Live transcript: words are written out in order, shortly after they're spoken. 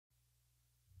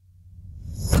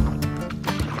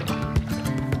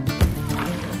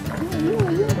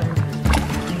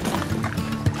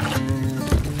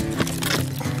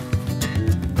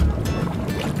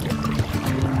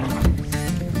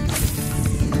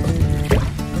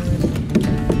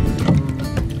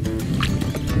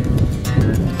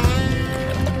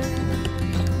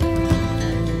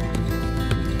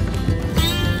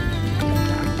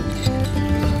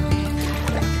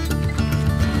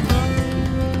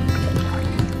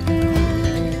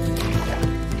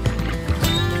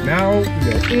Now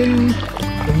we're in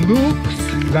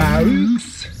La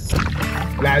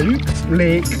Luxe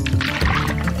Lake.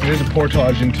 There's a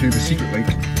portage into the secret lake.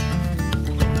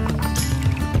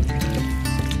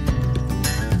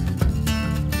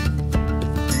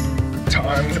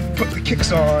 Time to put the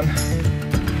kicks on.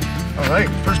 All right,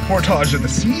 first portage of the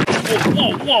sea.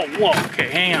 Whoa, whoa, whoa. Okay,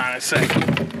 hang on a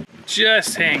second.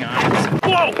 Just hang on a second.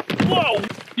 Whoa, whoa.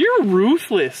 You're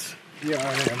ruthless. Yeah,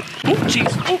 I am. Oh, jeez.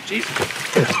 Oh, jeez.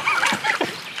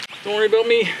 Don't worry about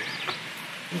me.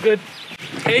 I'm good.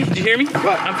 Hey, did you hear me?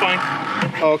 What? I'm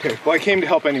fine. Oh, okay. Well, I came to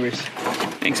help anyways.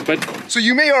 Thanks, bud. So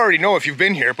you may already know if you've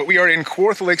been here, but we are in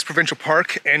Kawartha Highlands Provincial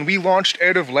Park, and we launched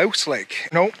out of Louse Lake.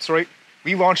 No, sorry.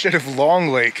 We launched out of Long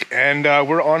Lake, and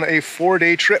we're on a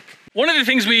 4-day trip. One of the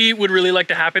things we would really like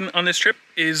to happen on this trip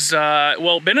is,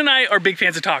 well, Ben and I are big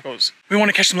fans of tacos. We want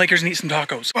to catch some Lakers and eat some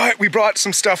tacos. But we brought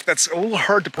some stuff that's a little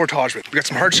hard to portage with. We got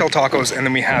some hard shell tacos, and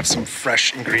then we have some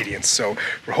fresh ingredients. So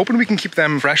we're hoping we can keep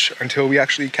them fresh until we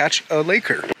actually catch a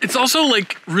Laker. It's also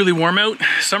like really warm out.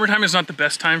 Summertime is not the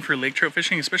best time for lake trout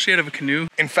fishing, especially out of a canoe.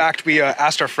 In fact, we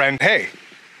asked our friend, hey,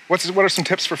 what are some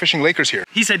tips for fishing Lakers here?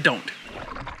 He said don't.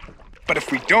 But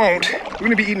if we don't, we're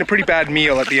gonna be eating a pretty bad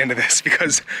meal at the end of this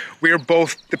because we're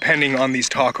both depending on these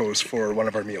tacos for one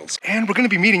of our meals. And we're gonna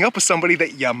be meeting up with somebody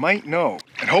that you might know.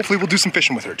 And hopefully we'll do some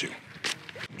fishing with her too.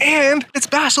 And it's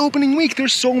bass opening week.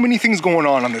 There's so many things going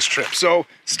on this trip. So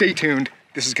stay tuned,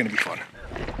 this is gonna be fun.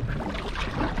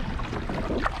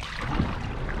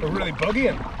 We're really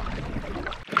bugging.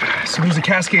 So there's a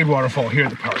cascade waterfall here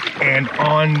at the park, and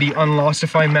on the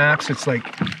Unlostify maps, it's like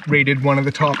rated one of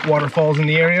the top waterfalls in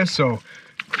the area, so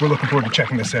we're looking forward to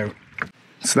checking this out.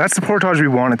 So that's the portage we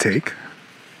want to take,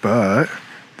 but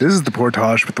this is the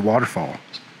portage with the waterfall,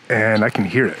 and I can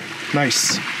hear it.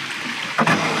 Nice.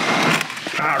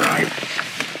 All right.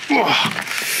 Whoa.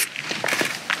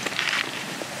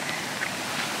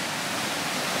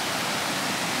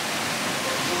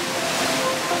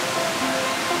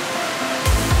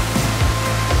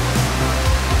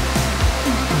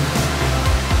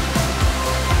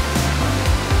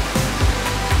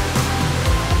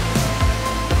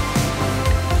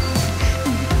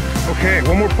 Okay,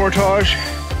 one more portage,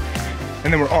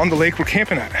 and then we're on the lake we're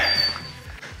camping at.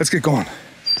 Let's get going.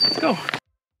 Let's go.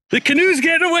 The canoe's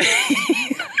getting away.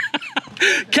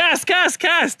 Cast, cast,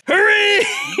 cast. Hurry!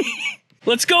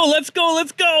 Let's go, let's go,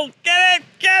 let's go. Get it,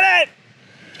 get it.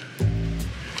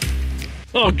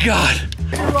 Oh, God.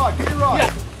 Get your rod, get your rod.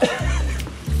 Yeah.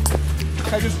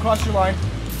 I just crossed your line.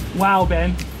 Wow,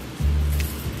 Ben.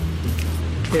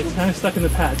 Okay, it's kind of stuck in the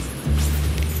pads.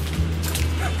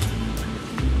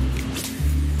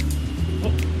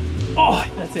 Oh,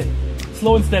 that's it.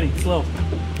 Slow and steady, slow.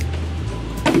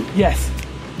 Yes.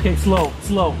 Okay, slow,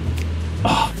 slow.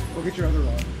 Oh. Go get your other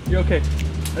rod. You're okay.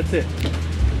 That's it.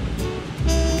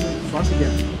 Front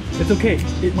again. It's okay.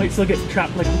 It might still get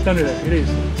trapped like under there. It is.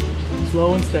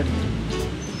 Slow and steady.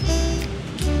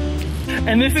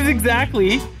 And this is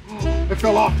exactly... It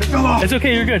fell off, it fell off. It's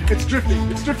okay, you're good. It's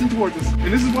drifting towards us.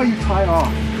 And this is why you tie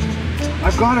off.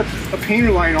 I've got a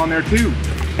painter line on there too.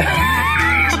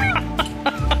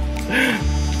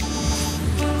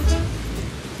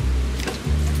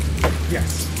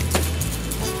 Yes.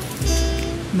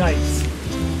 Nice.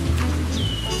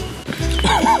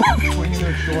 Swinging to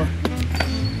the shore.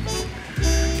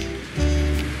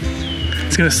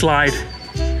 It's gonna slide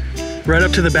right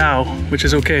up to the bow, which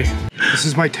is okay. This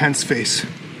is my tense face.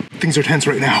 Things are tense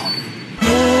right now.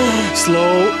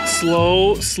 Slow,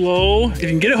 slow, slow. If you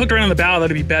can get it hooked around the bow,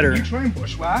 that'd be better. You try and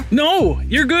bushwhack? No,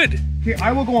 you're good. Okay,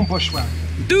 I will go on bushwhack.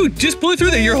 Dude, just pull it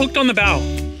through there. You're hooked on the bow.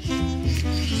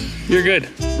 You're good.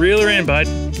 Reel her in, bud.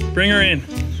 Bring her in.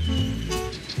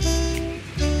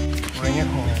 Bring it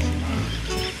home.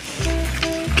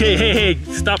 Okay, hey,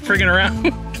 stop friggin'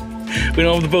 around. We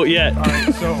don't have the boat yet. All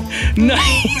right, so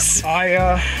nice.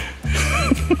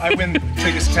 I win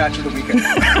biggest catch of the weekend.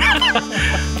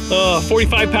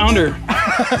 45 pounder.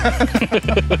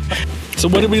 So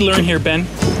what did we learn here, Ben?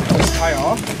 Just tie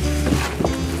off.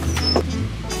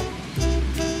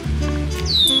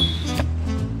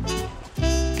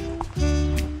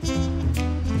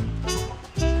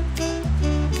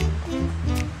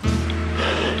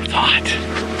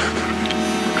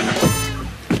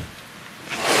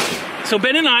 So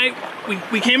Ben and I,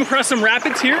 we came across some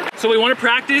rapids here, so we want to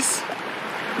practice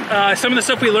some of the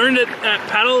stuff we learned at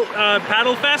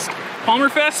Paddle Fest, Palmer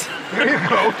Fest. There you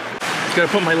go. Just gotta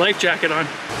put my life jacket on.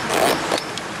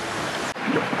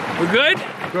 We're good?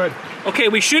 Good. Okay,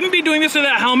 we shouldn't be doing this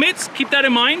without helmets, keep that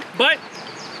in mind, but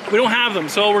we don't have them,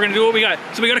 so we're gonna do what we got.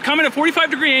 So we gotta come in a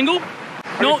 45-degree angle.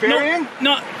 Are you ferrying?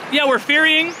 No, yeah, we're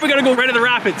ferrying. We gotta go right at the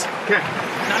rapids. Okay.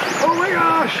 Oh my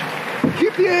gosh!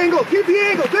 Keep the angle, dude!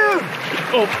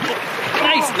 Oh,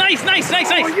 nice.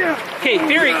 Oh yeah! Okay,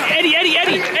 Barry, Eddie.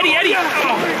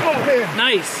 Oh man!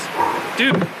 Nice.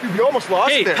 Dude, You almost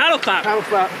lost hey, it. paddle clap. Paddle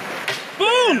flap.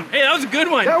 Boom! Hey, that was a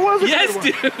good one. That was a yes,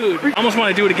 good one. dude. I almost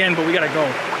want to do it again, but we gotta go.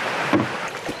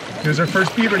 Here's our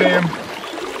first beaver dam.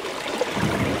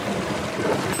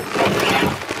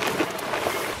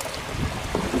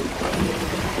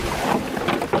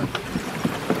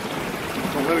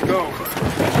 Don't let it go.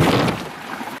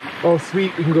 Oh,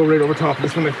 sweet. We can go right over top of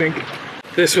this one, I think.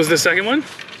 This was the second one?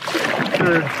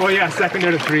 Third. Oh, yeah, second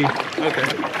out of 3. Okay.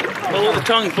 Follow the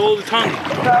tongue.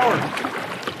 Power.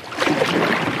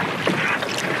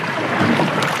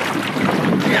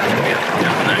 Yeah.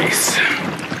 Nice.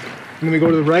 And then we go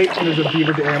to the right, and there's a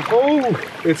beaver dam. Oh,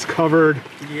 it's covered.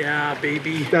 Yeah,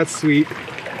 baby. That's sweet.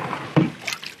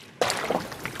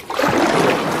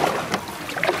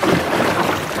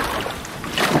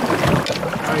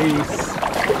 Nice.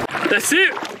 That's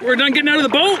it. We're done getting out of the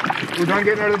boat. We're done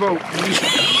getting out of the boat.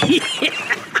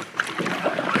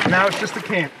 Now it's just a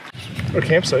camp. Our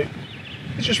campsite.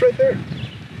 It's just right there.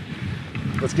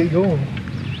 Let's get going.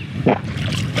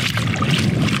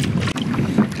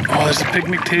 Oh, there's a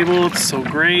picnic table. It's so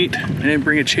great. I didn't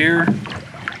bring a chair.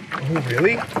 Oh,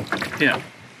 really? Yeah.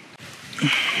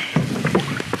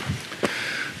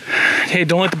 Hey,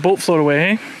 don't let the boat float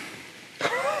away, hey?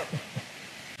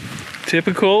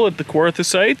 Typical at the Kawartha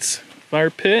sites. Fire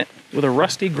pit with a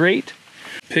rusty grate.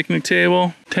 Picnic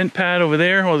table. Tent pad over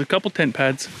there. Well, there's a couple tent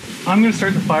pads. I'm gonna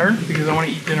start the fire because I want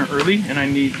to eat dinner early and I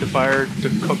need the fire to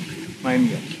cook my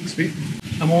meal. Sweet.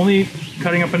 I'm only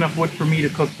cutting up enough wood for me to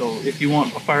cook though. If you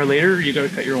want a fire later, you gotta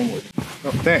cut your own wood.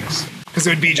 Oh, thanks. Because it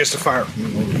would be just a fire,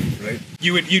 right?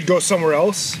 You'd go somewhere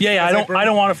else? Yeah, I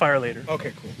don't want a fire later.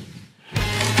 Okay, cool.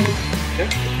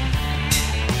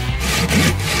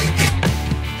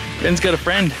 Ben's got a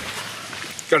friend.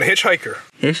 Got a hitchhiker.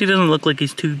 He actually doesn't look like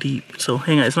he's too deep, so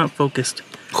hang on, it's not focused.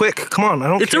 Quick, come on, I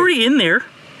don't It's already in there.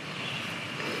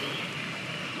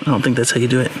 I don't think that's how you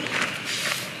do it.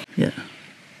 Yeah.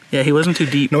 Yeah, he wasn't too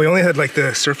deep. No, he only had like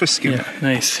the surface skim. Yeah,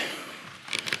 nice.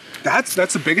 That's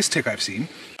the biggest tick I've seen.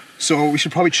 So we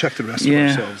should probably check the rest of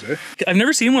ourselves, eh? I've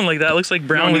never seen one like that. It looks like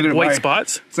brown with white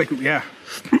spots. It's like, yeah.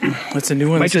 What's a new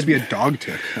one? Might just be a dog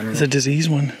tick. I don't know. It's a disease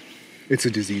one. It's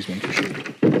a disease one for sure.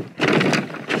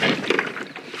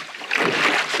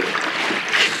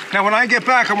 Now when I get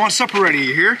back, I want supper ready,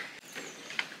 you hear?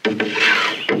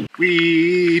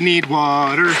 We need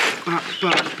water. Ba,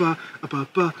 ba, ba, ba,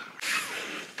 ba.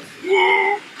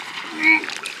 Whoa.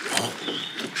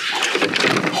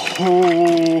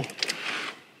 Oh.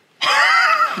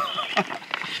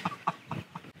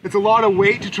 It's a lot of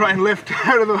weight to try and lift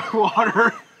out of the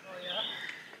water. Oh,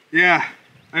 yeah? Yeah.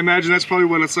 I imagine that's probably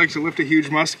what it's like to lift a huge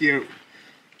muskie out.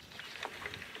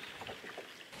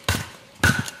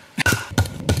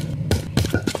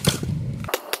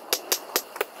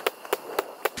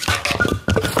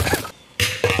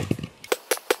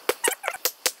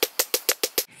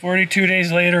 "42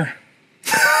 days later,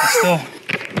 I'm still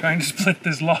trying to split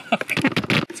this log.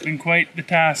 It's been quite the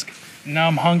task. And now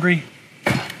I'm hungry.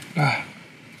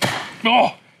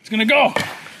 Oh, it's gonna go.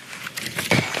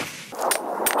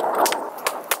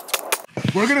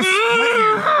 We're gonna split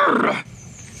you.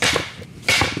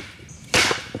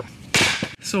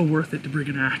 So worth it to bring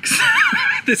an axe.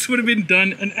 This would have been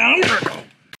done an hour ago.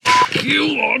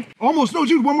 You log. Almost, no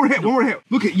dude, one more hit.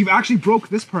 Look you've actually broke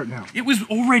this part now. It was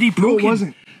already broken. No, it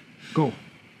wasn't. Go.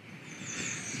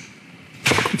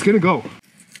 It's gonna go.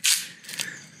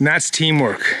 And that's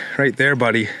teamwork right there,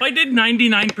 buddy. I did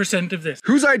 99% of this.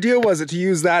 Whose idea was it to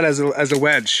use that as a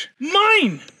wedge?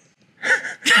 Mine!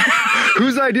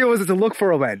 Whose idea was it to look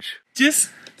for a wedge?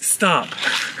 Just stop.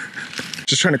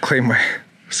 Just trying to claim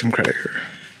some credit here.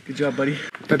 Good job, buddy.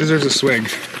 That deserves a swig.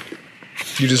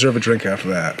 You deserve a drink after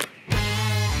that.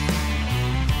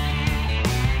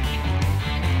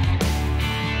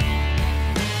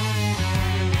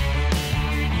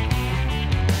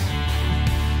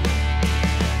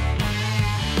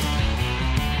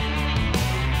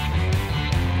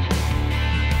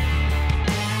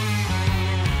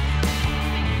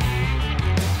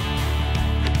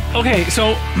 Okay,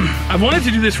 so I've wanted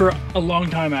to do this for a long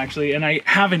time actually, and I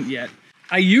haven't yet.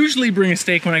 I usually bring a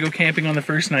steak when I go camping on the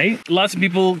first night. Lots of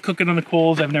people cook it on the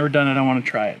coals. I've never done it. I want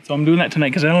to try it. So I'm doing that tonight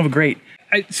because I don't have a grate.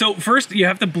 So first you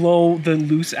have to blow the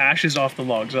loose ashes off the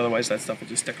logs. Otherwise that stuff will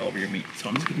just stick all over your meat. So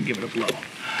I'm just going to give it a blow.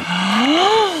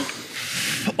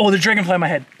 Oh, there's dragonfly in my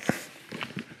head.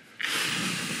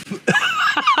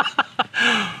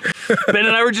 Ben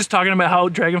and I were just talking about how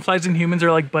dragonflies and humans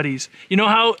are like buddies. You know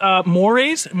how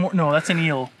morays? No, that's an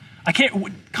eel. I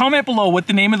can't, comment below what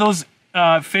the name of those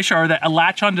fish are that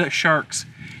latch onto sharks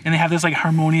and they have this like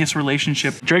harmonious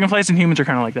relationship. Dragonflies and humans are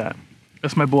kind of like that.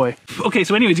 That's my boy. Okay,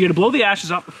 so anyways, you gotta blow the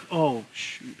ashes off. Oh,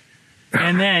 shoot.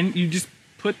 And then you just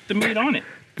put the meat on it.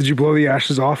 Did you blow the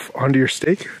ashes off onto your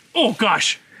steak? Oh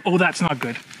gosh. Oh, that's not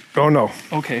good. Oh no.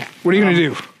 Okay. What are you gonna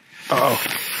do? Uh-oh.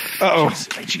 Uh-oh.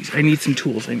 Jeez, I need some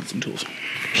tools. I need some tools.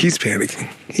 He's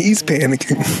panicking. He's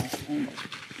panicking.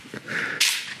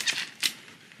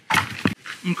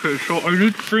 Okay, so I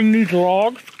need to bring these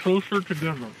logs closer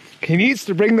together. He needs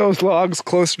to bring those logs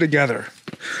closer together.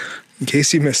 In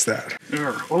case you missed that.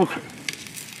 There, okay.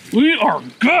 We are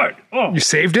good. Oh. You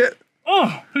saved it?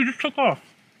 Oh, he just took off.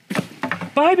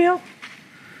 Bye, Bill.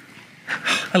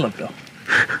 I love Bill.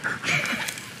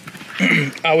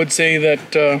 I would say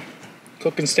that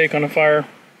cooking steak on a fire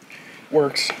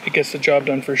works. It gets the job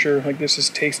done for sure. Like, this is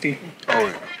tasty. Oh,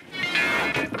 yeah.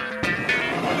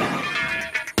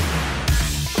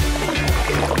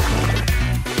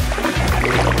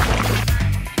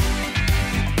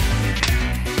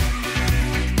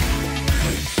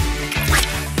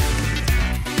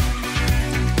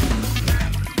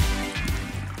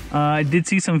 I did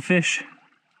see some fish.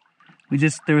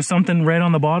 There was something right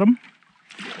on the bottom,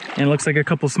 and it looks like a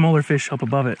couple smaller fish up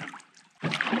above it.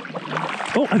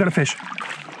 Oh, I got a fish.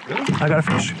 I got a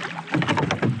fish.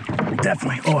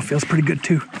 Definitely. Oh, it feels pretty good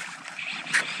too.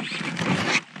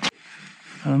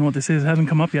 I don't know what this is. It hasn't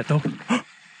come up yet though.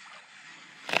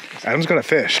 Adam's got a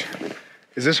fish.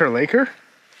 Is this our laker?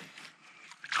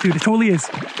 Dude, it totally is.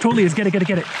 Totally is. Get it, get it,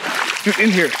 get it. Dude,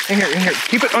 in here, in here, in here.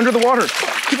 Keep it under the water.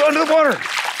 Keep it under the water.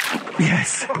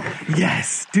 Yes.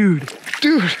 Yes, dude.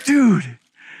 Dude. Dude.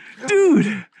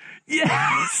 Dude.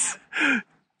 Yes.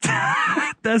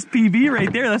 That's PB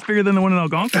right there. That's bigger than the one in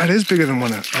Algonquin. That is bigger than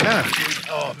one. Yeah.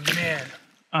 Oh, man.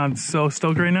 I'm so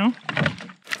stoked right now.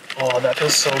 Oh, that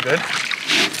feels so good.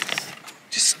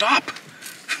 Just stop.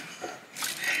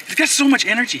 It's got so much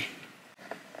energy.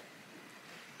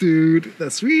 Dude,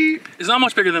 that's sweet. It's not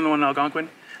much bigger than the one in Algonquin.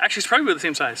 Actually, it's probably about the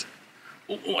same size.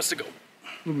 Who wants to go?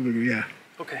 A little bit bigger, yeah.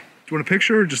 Okay. Do you want a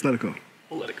picture or just let it go?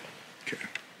 We'll let it go. Okay.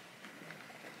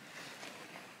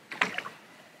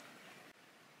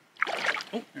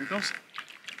 Oh, there it goes.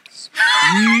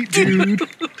 Sweet, dude.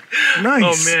 Nice.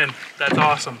 Oh, man. That's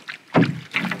awesome.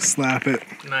 Slap it.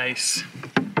 Nice.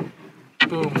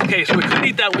 Boom. Okay, so we could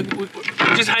eat that. We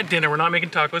just had dinner. We're not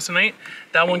making tacos tonight.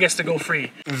 That one gets to go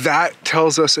free. That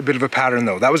tells us a bit of a pattern,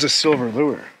 though. That was a silver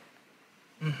lure.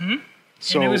 Mm-hmm.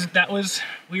 So And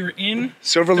we were in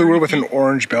silver lure with an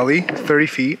orange belly, 30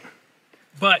 feet.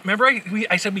 But remember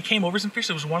I said we came over some fish.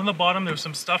 There was one on the bottom. There was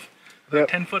some stuff about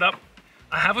 10 foot up.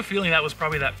 I have a feeling that was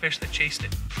probably that fish that chased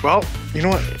it. Well, you know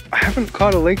what? I haven't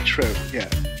caught a lake trout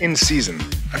yet in season.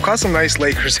 I've caught some nice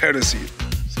lakers out of season,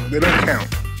 so they don't count.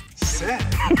 Sad.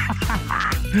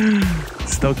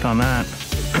 Stoked on that.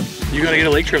 You gotta get a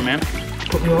lake trout, man.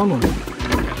 Put me on one.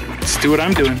 Let's do what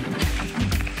I'm doing.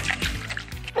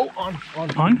 Oh, on.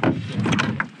 On?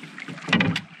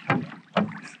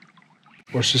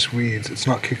 Or it's just weeds. It's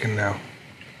not kicking now.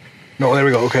 No, there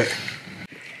we go. Okay.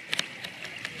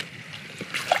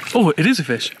 Oh, it is a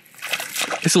fish.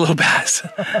 It's a little bass.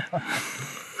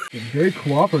 It's very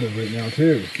cooperative right now,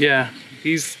 too. Yeah,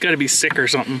 he's got to be sick or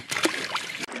something.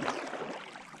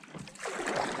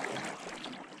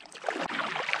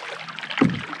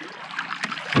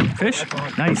 Fish?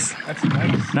 Nice. That's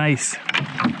nice. Nice.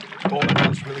 Oh, that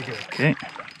was really good. Okay.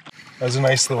 That was a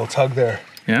nice little tug there.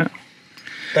 Yeah.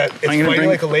 It's fighting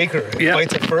like a laker. It Yeah.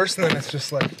 bites at first and then it's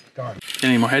just like gone.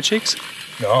 Any more head shakes?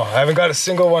 No, I haven't got a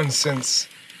single one since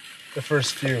the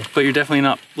first few. But you're definitely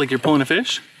not, like you're pulling a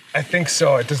fish? I think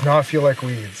so. It does not feel like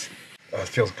weeds. Oh, it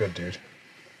feels good, dude.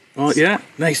 Oh, yeah.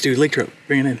 Nice, dude. Lake trout.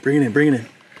 Bring it in, bring it in, bring it in.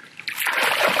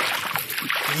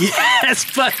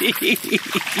 Yes, buddy.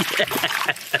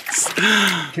 Yes.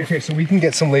 Okay, so we can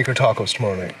get some laker tacos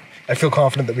tomorrow night. I feel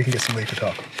confident that we can get some laker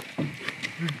tacos.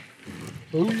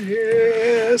 Oh,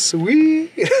 yeah,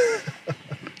 sweet.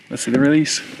 Let's see the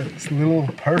release. This little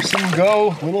person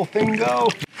go, little thing go.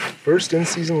 First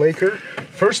in-season laker.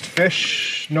 First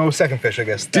fish, no, second fish, I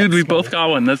guess. Dude, we both got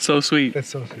one. That's so sweet. That's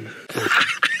so sweet.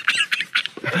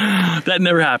 That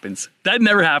never happens. That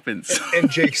never happens. And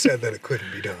Jake said that it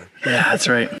couldn't be done. Yeah, that's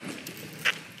right.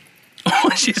 Oh,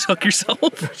 she hook yourself?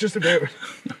 Just about.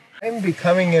 I'm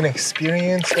becoming an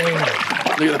experienced angler.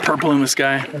 Look at the purple in the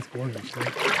sky. That's gorgeous.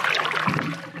 Right?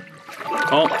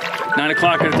 Oh, 9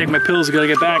 o'clock. Gotta take my pills. Gotta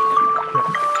get back.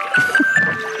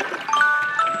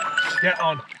 Yeah,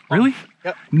 on. Really?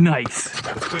 Yep. Nice.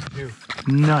 That's good to do.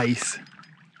 Nice.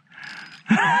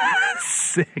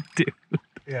 Sick, dude.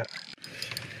 Yeah.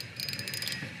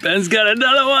 Ben's got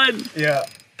another one. Yeah.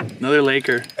 Another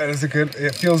Laker. That is a good,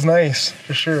 it feels nice,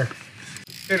 for sure.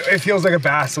 It feels like a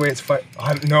bass the way it's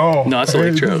no. No, it's a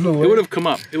lake trout. It would have come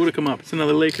up. It would have come up. It's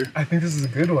another Laker. I think this is a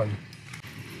good one.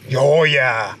 Oh,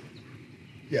 yeah.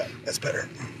 Yeah, that's better.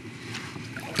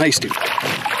 Nice, dude.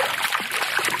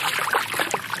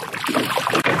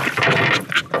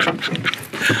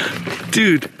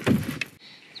 Dude.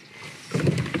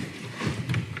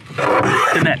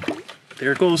 The net.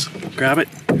 There it goes. Grab it.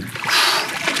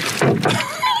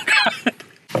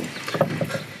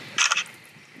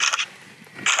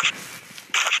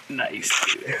 Nice,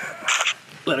 dude. Yeah.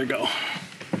 Let her go.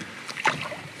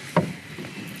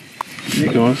 There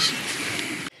it goes.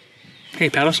 Hey,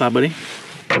 paddle stop, buddy.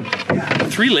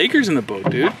 3 Lakers in the boat,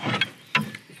 dude.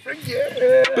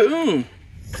 Yeah. Boom.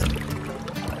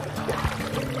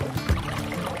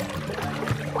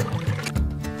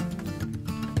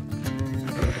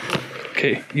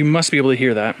 Okay, you must be able to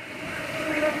hear that.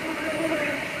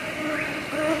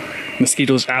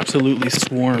 Mosquitoes absolutely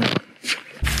swarm.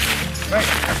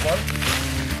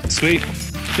 Sweet.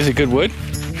 Is it good wood?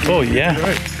 Oh, yeah.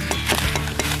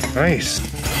 Nice.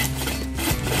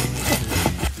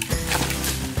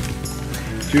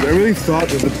 Dude, I really thought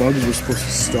that the bugs were supposed to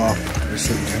stop at a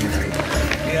certain time of night.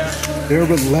 Yeah. They're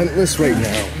relentless right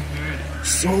now.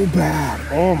 So bad.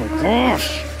 Oh my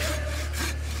gosh.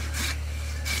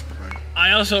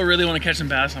 I also really want to catch some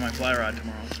bass on my fly rod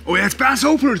tomorrow. Oh yeah, it's bass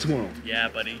opener tomorrow. Yeah,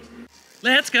 buddy.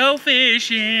 Let's go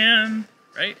fishing.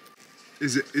 Right?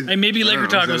 Is it? And maybe Laker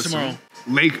tacos tomorrow.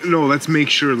 No, let's make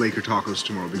sure Laker tacos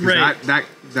tomorrow because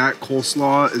that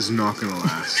coleslaw is not gonna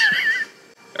last.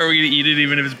 Are we gonna eat it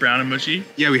even if it's brown and mushy?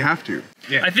 Yeah, we have to.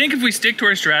 Yeah. I think if we stick to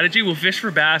our strategy, we'll fish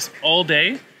for bass all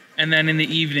day, and then in the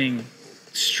evening,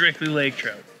 strictly lake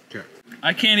trout. Okay.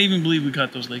 I can't even believe we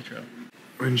caught those lake trout.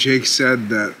 When Jake said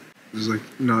that there's like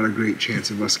not a great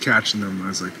chance of us catching them, I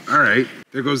was like, all right,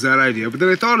 there goes that idea. But then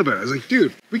I thought about it. I was like,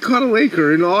 dude, we caught a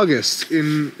Laker in August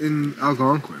in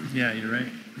Algonquin. Yeah, you're right.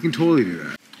 We can totally do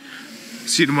that.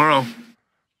 See you tomorrow.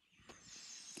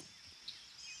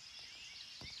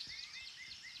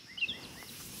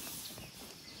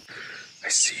 I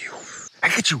see you. I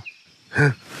get you.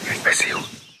 Huh? I see you.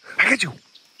 I get you.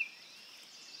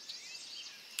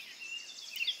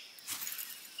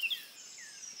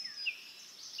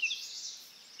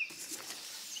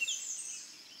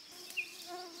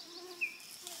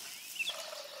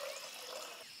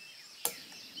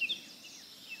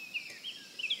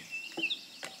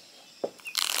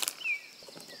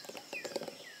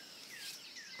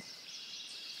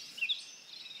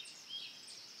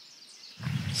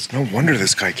 It's no wonder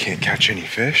this guy can't catch any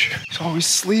fish. He's always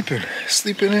sleeping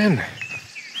in.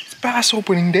 It's bass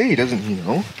opening day, doesn't he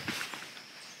know?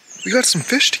 We got some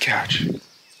fish to catch.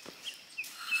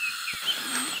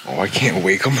 Oh, I can't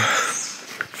wake him.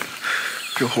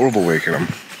 I feel horrible waking him.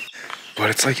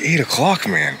 But it's like 8 o'clock,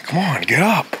 man. Come on, get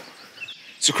up.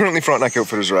 So currently Frontenac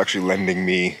Outfitters are actually lending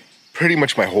me pretty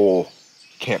much my whole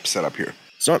camp setup here.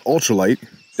 It's not ultra light,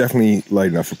 definitely light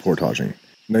enough for portaging.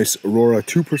 Nice Aurora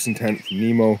 2-person tent from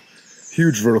Nemo.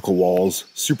 Huge vertical walls,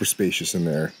 super spacious in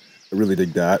there. I really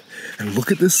dig that. And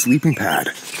look at this sleeping pad.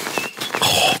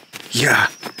 Oh, yeah.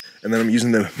 And then I'm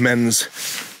using the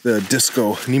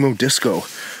Disco, Nemo Disco.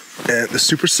 And the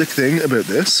super sick thing about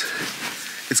this,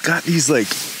 it's got these like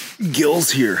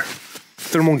gills here,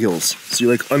 thermal gills. So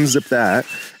you like unzip that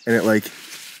and it like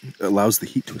allows the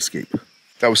heat to escape.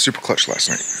 That was super clutch last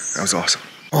night. That was awesome.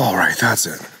 All right, that's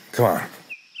it. Come on.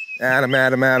 Adam.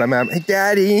 Hey,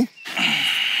 Daddy.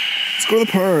 Let's go to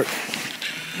the park.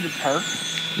 The park?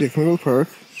 Yeah, can we go to the park?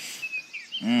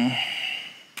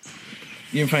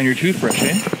 You didn't find your toothbrush,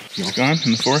 eh? It's gone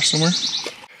in the forest somewhere?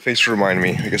 Thanks for reminding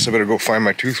me. I guess I better go find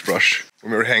my toothbrush.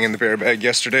 When we were hanging the bear bag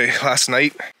last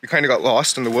night, we kind of got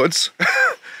lost in the woods.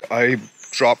 I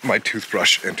dropped my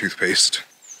toothbrush and toothpaste.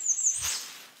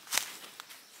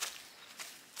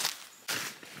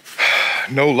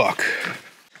 No luck.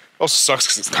 Also sucks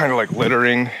because it's kind of like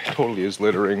littering. Totally is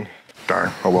littering.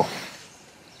 Darn. Oh well.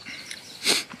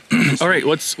 All right,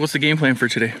 what's the game plan for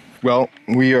today? Well,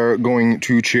 we are going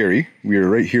to Cherry. We are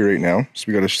right here right now, so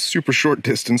we got a super short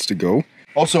distance to go.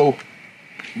 Also,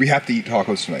 we have to eat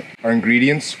tacos tonight. Our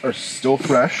ingredients are still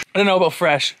fresh. I don't know about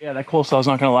fresh. Yeah, that coleslaw's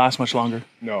not gonna last much longer.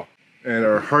 No. And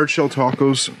our hard shell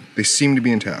tacos, they seem to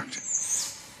be intact.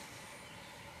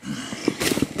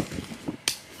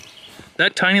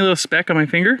 That tiny little speck on my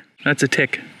finger, that's a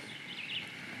tick.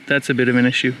 That's a bit of an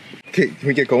issue. Okay, can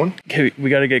we get going? Okay, we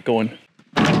gotta get going.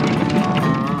 You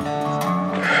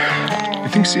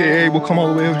think CAA will come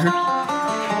all the way out here?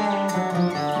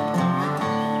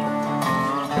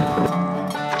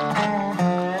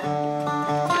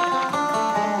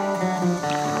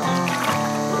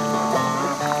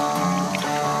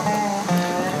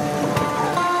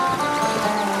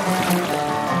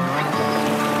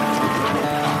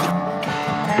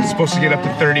 supposed to get up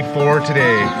to 34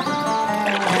 today.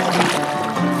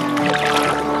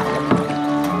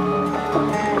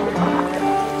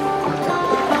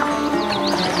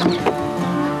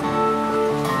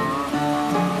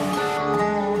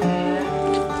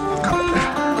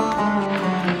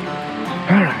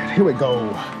 All right, here we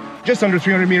go. Just under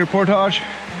 300 meter portage.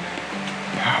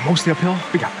 Mostly uphill.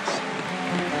 We got this.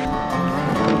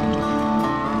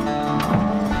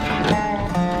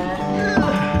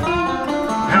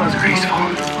 That was graceful.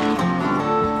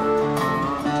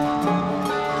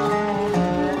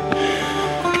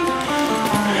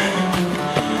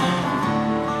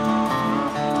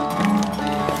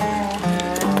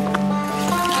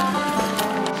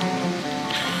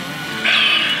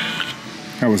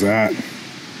 How was that?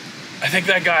 I think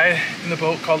that guy in the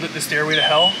boat called it the stairway to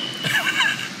hell.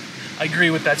 I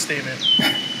agree with that statement.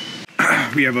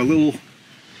 We have a little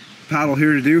paddle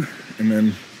here to do, and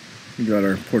then we got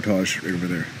our portage right over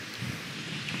there.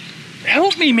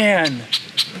 Help me, man!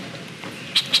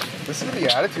 Listen to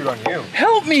the attitude on you.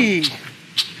 Help me! You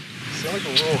sound like a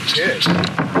little kid.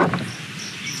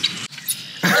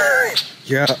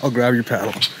 Yeah, I'll grab your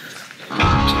paddle.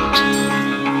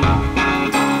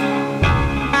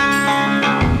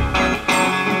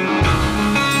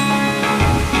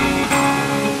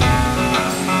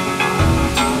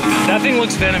 That thing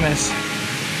looks venomous.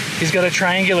 He's got a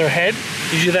triangular head.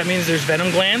 Usually that means there's venom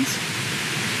glands.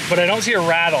 But I don't see a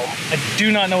rattle. I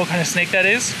do not know what kind of snake that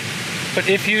is. But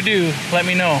if you do, let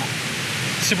me know.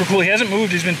 Super cool. He hasn't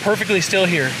moved. He's been perfectly still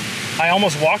here. I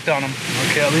almost walked on him.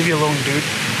 Okay, I'll leave you alone, dude.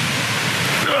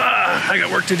 I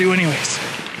got work to do anyways.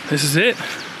 This is it.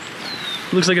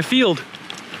 Looks like a field.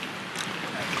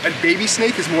 A baby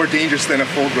snake is more dangerous than a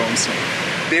full-grown snake.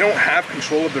 They don't have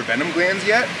control of their venom glands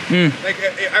yet. Like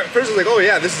at first I was like, oh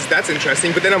yeah, that's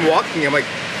interesting. But then I'm walking, I'm like,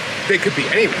 they could be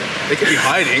anywhere. They could be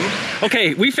hiding.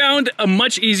 Okay, we found a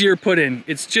much easier put-in.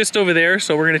 It's just over there,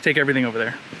 so we're gonna take everything over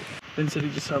there. Ben said he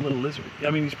just saw a little lizard. I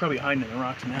mean, he's probably hiding in the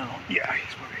rocks now. Yeah,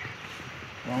 he's probably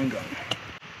long gone.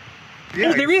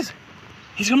 Yeah, oh, there he is.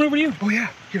 He's coming over to you. Oh yeah,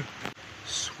 here.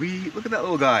 Sweet, look at that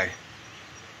little guy.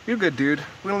 You're good, dude.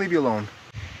 We're gonna leave you alone.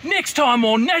 Next time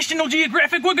on National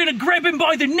Geographic, we're gonna grab him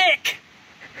by the neck.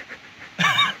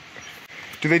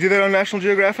 Do they do that on National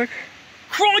Geographic?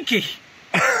 Crikey!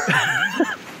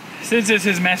 Since this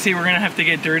is messy, we're gonna have to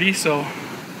get dirty, so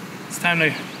it's time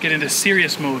to get into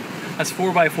serious mode. That's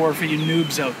 4x4 for you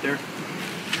noobs out there.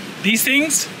 These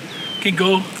things can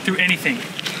go through anything.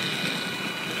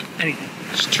 Anything.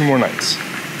 Just 2 more nights.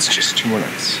 It's just 2 more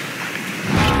nights.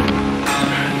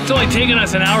 It's only taken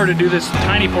us an hour to do this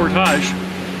tiny portage.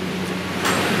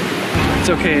 It's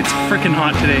okay, it's freaking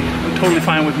hot today. I'm totally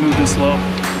fine with moving slow.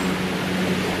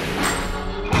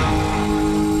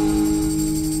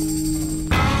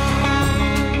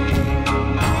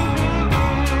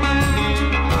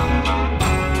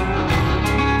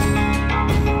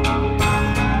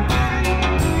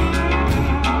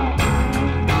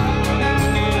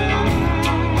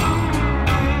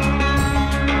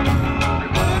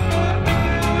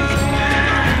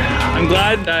 I'm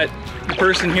glad that the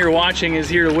person here watching is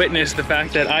here to witness the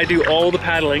fact that I do all the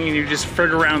paddling and you just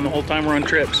frig around the whole time we're on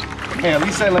trips. Hey, at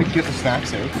least I like to get the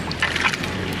snacks out.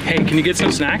 Hey, can you get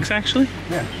some snacks actually?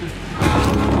 Yeah.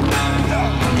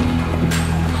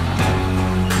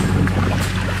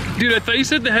 Dude, I thought you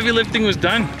said the heavy lifting was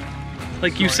done.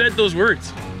 Like you said those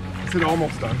words. I said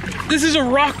almost done. This is a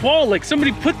rock wall, like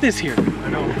somebody put this here. I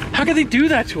know. How could they do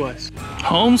that to us?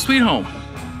 Home sweet home.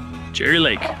 Cherry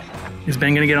Lake. Is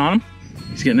Ben gonna get on him?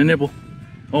 He's getting a nibble.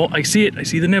 Oh, I see it. I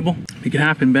see the nibble. Make it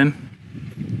happen, Ben.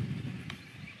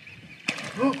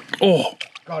 Oh.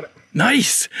 Got it.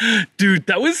 Nice. Dude,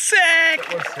 that was sick.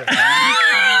 That was sick.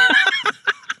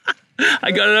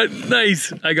 I got it.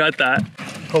 Nice. I got that.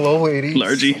 Hello, ladies.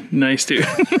 Largy. Nice, too.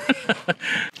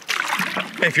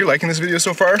 Hey, if you're liking this video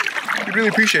so far, we'd really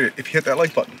appreciate it if you hit that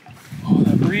like button. Oh,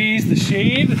 that breeze, the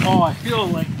shade. Oh, I feel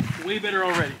like way better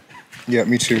already. Yeah,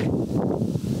 me too.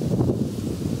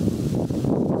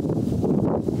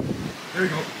 There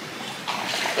we go.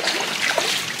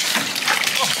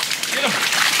 Oh, get him.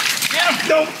 Get him.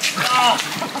 No. Oh.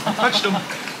 I touched him.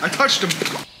 I touched him.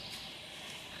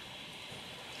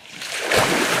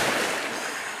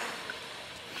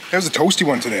 That was a toasty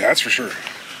one today, that's for sure.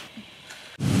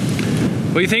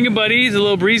 What are you thinking, buddy? It's a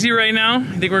little breezy right now.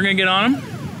 You think we're gonna get on him?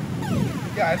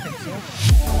 Yeah, I think so.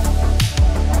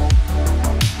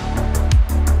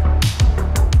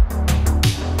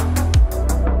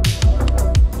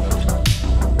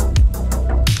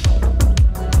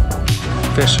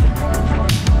 Fish.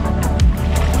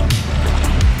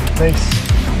 Nice.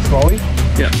 Smallie?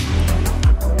 Yeah.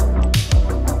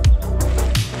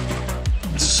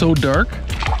 It's so dark.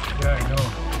 Yeah, I know.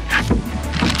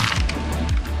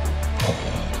 Oh,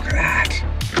 look at that.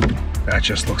 That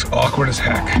just looks awkward as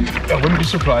heck. I wouldn't be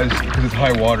surprised because it's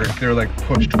high water if they're like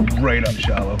pushed right up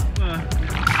shallow.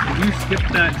 If you skip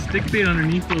that stick bait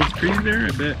underneath those trees there,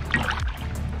 I bet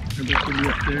they'll be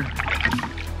up there.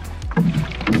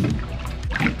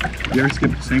 You ever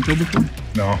skipped a Senko before?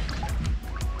 No.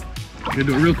 You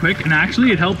do it real quick, and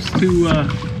actually it helps to, oh,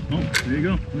 there you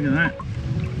go, look at that.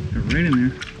 They're right in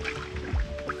there.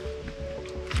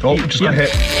 Oh, just got hit.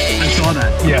 I saw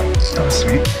that. Yeah, that was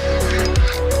sweet.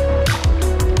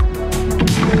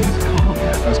 Oh,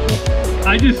 That was cool.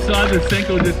 I just saw the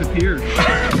Senko disappear.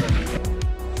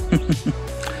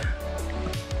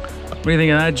 What do you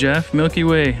think of that, Jeff? Milky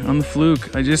Way on the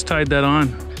fluke. I just tied that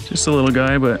on. Just a little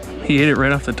guy, but he hit it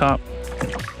right off the top.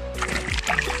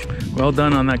 Well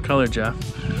done on that color, Jeff.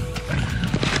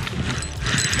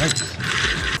 Nice.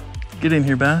 Get in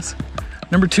here, Bass.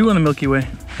 Number 2 on the Milky Way.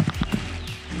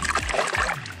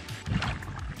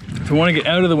 If we want to get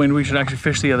out of the wind, we should actually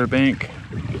fish the other bank.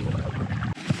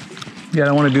 Yeah, I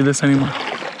don't want to do this anymore.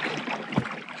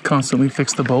 Constantly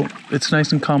fix the boat. It's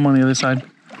nice and calm on the other side.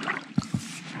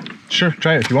 Sure,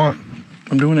 try it if you want.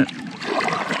 I'm doing it.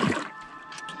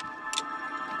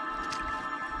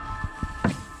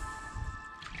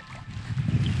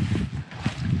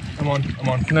 I'm on.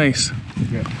 Nice.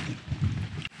 Yeah.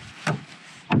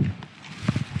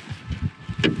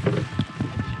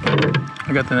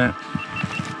 I got the net.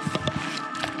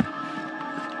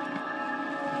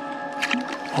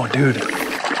 Oh, dude.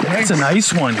 That's a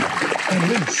nice one.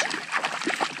 That is.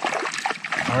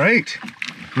 All right.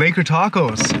 Laker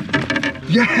tacos.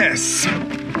 Yes.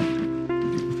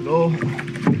 Oh.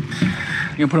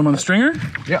 You gonna put them on the stringer?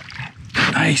 Yeah.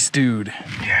 Nice, dude.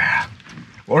 Yeah.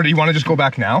 Or do you want to just go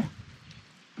back now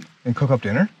and cook up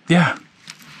dinner? Yeah.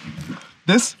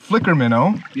 This flicker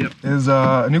minnow Yep. is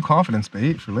a new confidence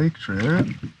bait for lake trip.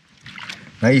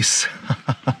 Nice.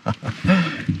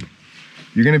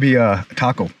 You're gonna be a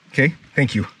taco, okay?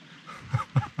 Thank you.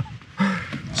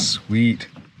 Sweet.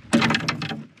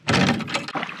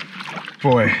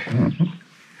 Boy,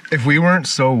 if we weren't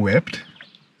so whipped,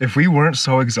 if we weren't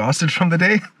so exhausted from the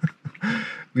day,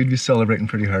 we'd be celebrating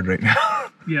pretty hard right now.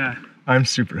 Yeah. I'm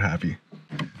super happy.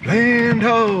 Land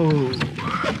ho!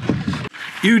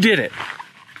 You did it.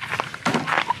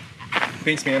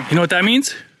 Thanks, man. You know what that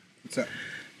means? What's up?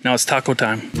 Now it's taco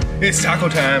time. It's taco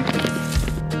time.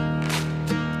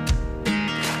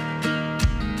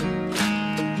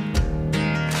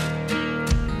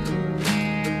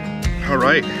 All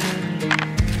right.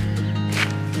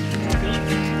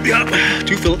 Yep,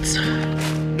 2 fillets.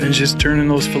 Ben's just turning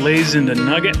those fillets into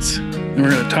nuggets, and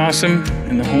we're gonna toss them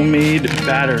in the homemade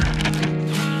batter.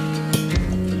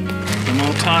 I'm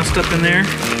all tossed up in there.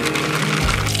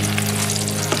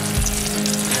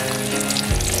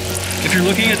 If you're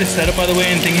looking at the setup, by the way,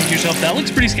 and thinking to yourself, that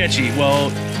looks pretty sketchy,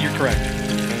 well, you're correct.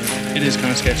 It is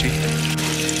kind of sketchy.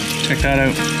 Check that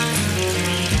out.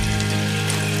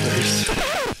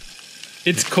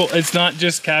 It's not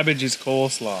just cabbage, it's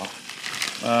coleslaw.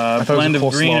 Blend of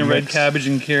green and red cabbage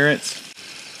and carrots.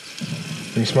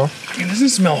 Can you smell? It doesn't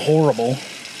smell horrible.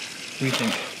 What do you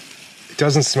think? It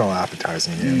doesn't smell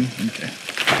appetizing, man. Okay.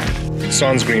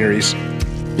 Sans Greeneries.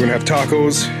 We're gonna have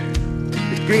tacos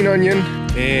with green onion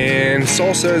and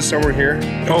salsa is somewhere here.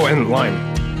 Oh, and lime.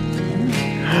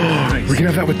 Nice. We're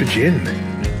gonna have that with the gin.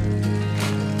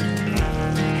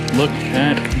 Look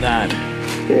at that.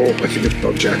 Oh, I think it's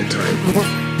about jacket time.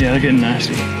 Yeah, they're getting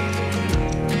nasty.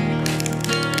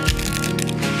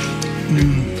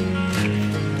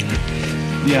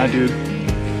 Yeah, dude.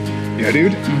 Yeah,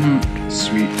 dude? Mm-hmm.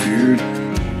 Sweet, dude.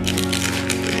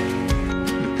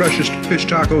 The freshest fish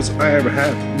tacos I ever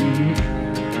had.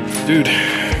 Mm-hmm. Dude,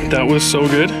 that was so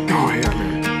good. Oh, yeah,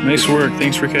 man. Nice work.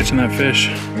 Thanks for catching that fish.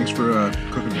 Thanks for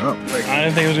cooking it up. I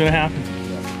didn't think it was gonna happen.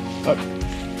 But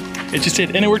it just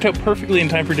did, and it worked out perfectly in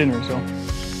time for dinner, so.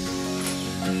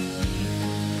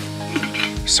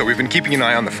 So we've been keeping an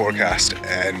eye on the forecast,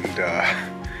 and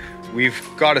we've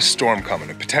got a storm coming,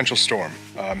 a potential storm.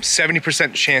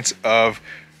 70% chance of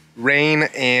rain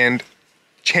and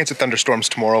chance of thunderstorms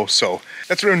tomorrow. So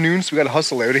that's around noon, so we gotta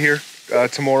hustle out of here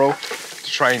tomorrow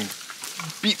to try and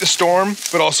beat the storm.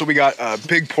 But also we got a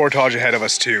big portage ahead of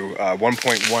us too,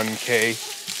 1.1K.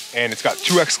 And it's got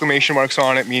 2 exclamation marks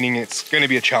on it, meaning it's gonna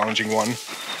be a challenging one.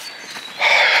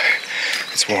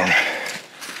 It's warm.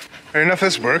 All right, enough of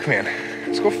this work, man.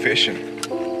 Let's go fishing.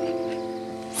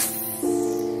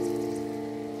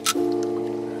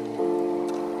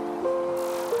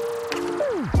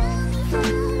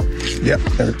 Yep,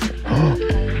 there. Oh,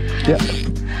 yep,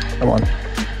 I'm on.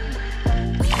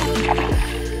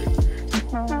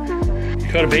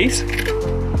 Caught a base?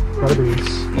 Caught a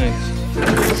base. Nice.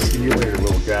 See you later,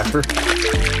 little gaffer.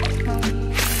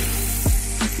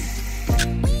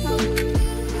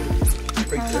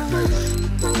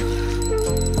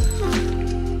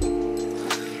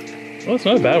 Oh, it's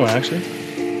not a bad one, actually.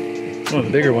 One of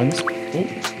the bigger ones. Oh.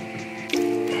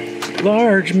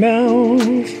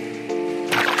 Largemouth.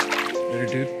 Later,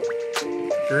 dude.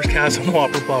 First cast on the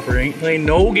Whopper Plopper. Ain't playing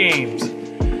no games.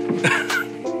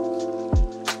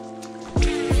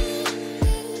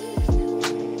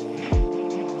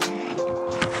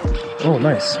 Oh,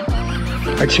 nice.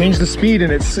 I changed the speed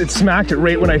and it smacked it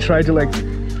right when I tried to like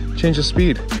change the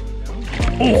speed.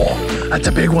 Oh, that's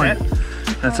a big one.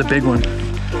 That's a big one.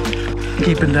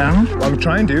 Keeping down? Well, I'm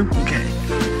trying to. Okay.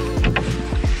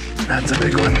 That's a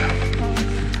big one.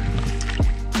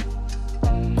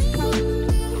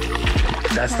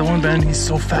 That's the one, Ben. He's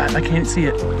so fat. I can't see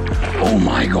it. Oh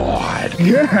my God.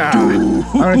 Yeah. Dude.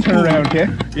 I'm gonna turn around, okay?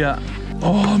 Yeah.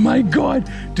 Oh my God.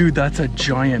 Dude, that's a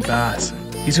giant bass.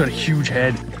 He's got a huge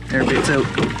head. There, bait's out.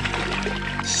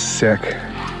 Sick.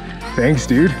 Thanks,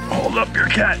 dude. Hold up your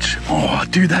catch. Oh,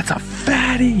 dude, that's a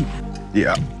fatty.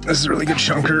 Yeah, this is a really good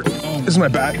chunker. This is my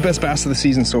best bass of the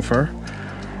season so far.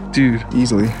 Dude.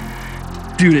 Easily.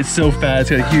 Dude, it's so fat. It's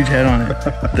got a huge head on it.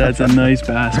 That's a nice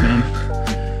bass, man.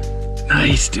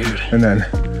 Nice, dude. And then.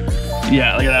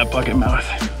 Yeah, look at that bucket mouth.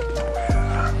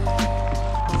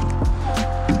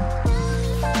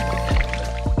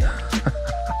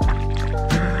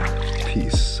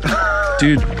 Peace.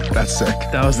 Dude. That's sick.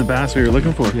 That was the bass we were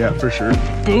looking for. Yeah, for sure.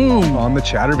 Boom. On the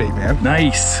chatterbait, man.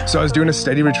 Nice. So I was doing a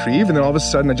steady retrieve and then all of a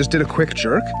sudden I just did a quick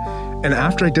jerk. And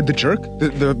after I did the jerk,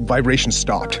 the vibration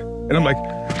stopped. And I'm like,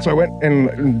 so I went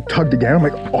and tugged again. I'm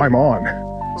like, oh, I'm on.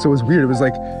 So it was weird. It was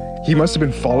like, he must have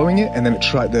been following it and then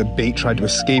the bait tried to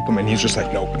escape him and he's just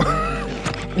like, nope.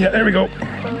 Yeah, there we go.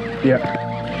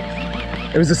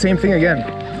 Yeah. It was the same thing again.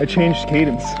 I changed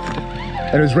cadence.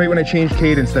 And it was right when I changed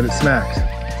cadence that it smacked.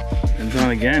 And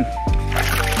on again.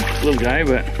 Little guy,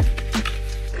 but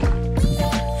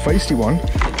feisty one.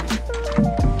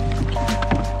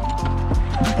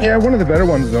 Yeah, one of the better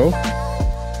ones though.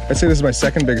 I'd say this is my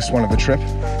second biggest one of the trip.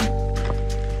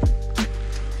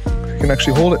 I can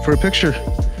actually hold it for a picture.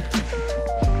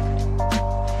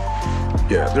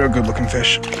 Yeah, they're a good looking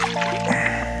fish.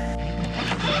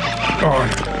 Oh.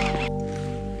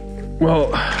 Well,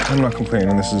 I'm not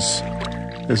complaining. This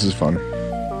is fun.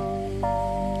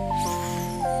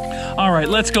 all right,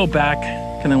 let's go back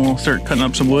and then we'll start cutting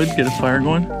up some wood, get a fire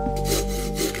going.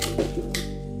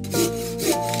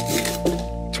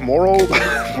 Tomorrow,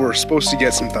 we're supposed to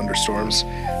get some thunderstorms.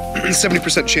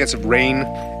 70% chance of rain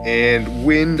and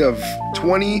wind of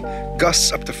 20,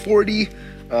 gusts up to 40.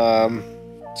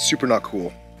 Super not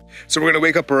cool. So we're gonna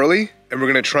wake up early and we're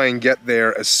gonna try and get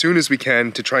there as soon as we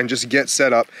can to try and just get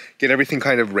set up, get everything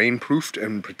kind of rain-proofed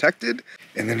and protected,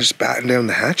 and then just batten down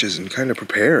the hatches and kind of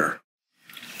prepare.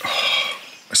 Oh,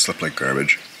 I slept like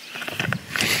garbage.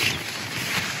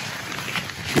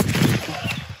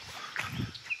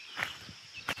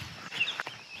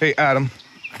 Hey, Adam.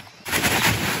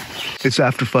 It's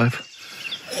after 5.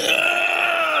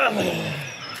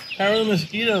 How are the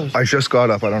mosquitoes? I just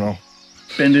got up, I don't know.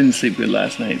 Ben didn't sleep good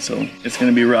last night, so it's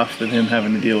gonna be rough with him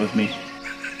having to deal with me.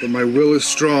 But my will is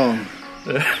strong.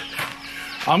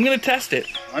 I'm gonna test it.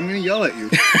 I'm gonna yell at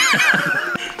you.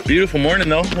 Beautiful morning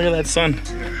though, look at that sun.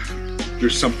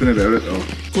 There's something about it though.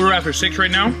 6:15 right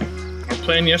now. Our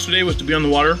plan yesterday was to be on the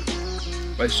water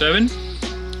by 7.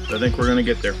 So I think we're gonna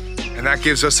get there. And that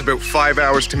gives us about 5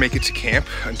 hours to make it to camp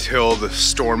until the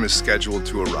storm is scheduled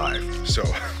to arrive. So,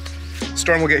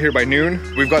 storm will get here by noon.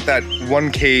 We've got that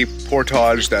 1K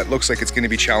portage that looks like it's gonna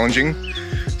be challenging.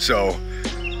 So,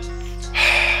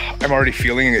 I'm already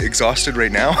feeling exhausted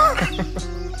right now.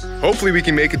 Hopefully we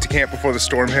can make it to camp before the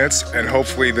storm hits, and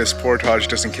hopefully this portage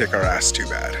doesn't kick our ass too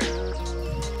bad.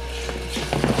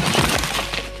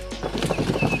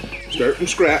 Start from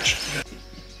scratch.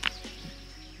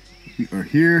 We are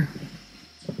here,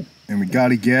 and we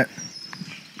gotta get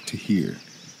to here.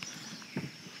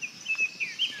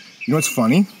 You know what's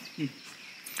funny?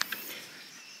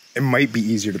 It might be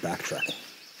easier to backtrack.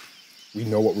 We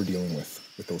know what we're dealing with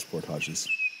those portages.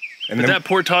 And But then that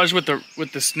portage with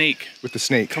the snake with the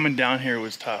snake, coming down here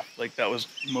was tough. Like that was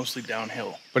mostly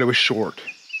downhill. but it was short.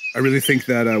 I really think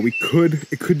that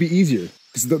it could be easier.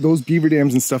 Because those beaver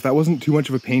dams and stuff, that wasn't too much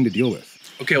of a pain to deal with.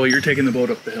 Okay, well you're taking the boat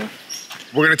up the hill.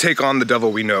 We're gonna take on the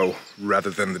devil we know rather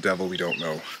than the devil we don't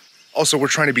know. Also, we're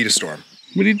trying to beat a storm.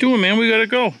 What are you doing, man? We gotta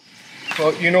go.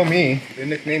 Well, you know me. They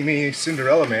nicknamed me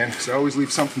Cinderella Man because I always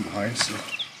leave something behind, so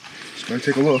just gonna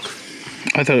take a look.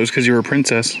 I thought it was because you were a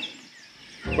princess.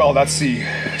 Well, that's the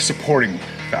supporting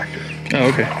factor. Oh,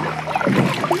 okay.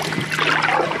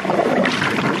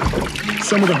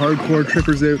 Some of the hardcore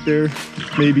trippers out there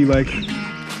may be like,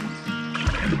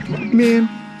 man,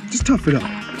 just tough it up.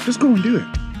 Just go and do it.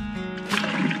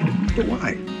 But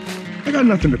why? I got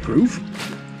nothing to prove.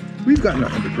 We've got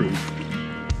nothing to prove.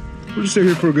 We're just out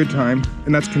here for a good time,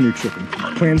 and that's canoe tripping.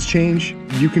 Plans change,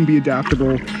 you can be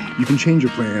adaptable, you can change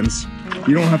your plans.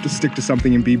 You don't have to stick to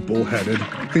something and be bullheaded.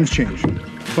 Things change.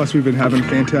 Plus, we've been having a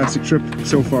fantastic trip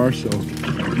so far, so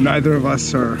neither of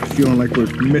us are feeling like we're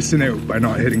missing out by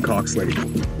not hitting Cox Lake.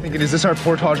 Thinking, is this our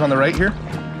portage on the right here?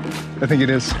 I think it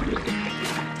is.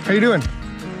 How you doing?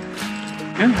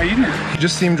 Good, how you doing? You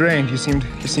just seem drained. You seem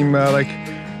like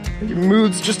your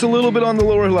mood's just a little bit on the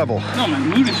lower level. No, my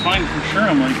mood is fine for sure.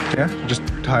 I'm like, Yeah, just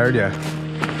tired.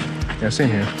 Yeah, same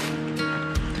here.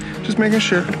 Just making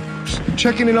sure, just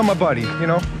checking in on my buddy. You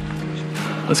know.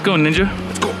 let's go, Ninja.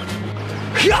 Let's go.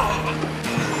 Yeah.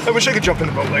 I wish I could jump in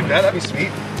the boat like that. That'd be sweet.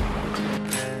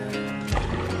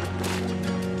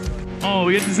 Oh,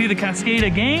 we get to see the Cascade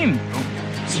again.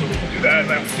 So we can do that.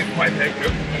 And I'm getting my peg.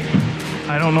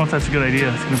 I don't know if that's a good idea.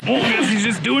 Oh, yes, he's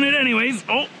just doing it anyways.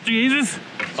 Oh, Jesus.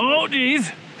 Oh,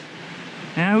 jeez.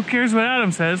 Yeah, who cares what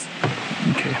Adam says?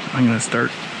 Okay, I'm gonna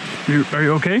start. Are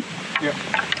you okay? Yep.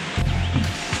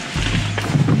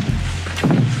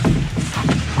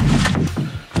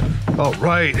 All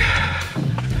right.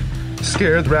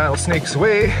 Scared the rattlesnakes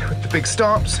away with the big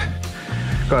stomps.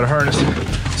 Got a harness,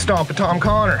 stomp a Tom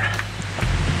Connor.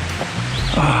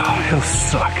 Oh, he'll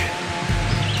suck.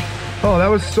 Oh, that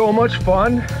was so much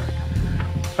fun.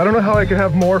 I don't know how I could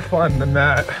have more fun than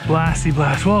that. Blasty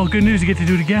blast. Well, good news, you get to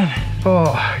do it again.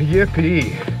 Oh,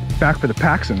 yippee. Back for the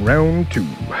packs in round 2.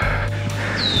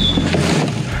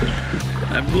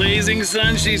 That blazing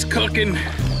sun, she's cooking.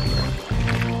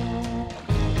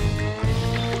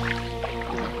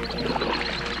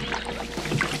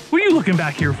 What are you looking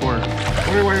back here for?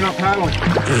 Wonder why you're not paddling.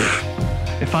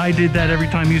 If I did that every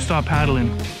time you stopped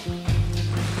paddling.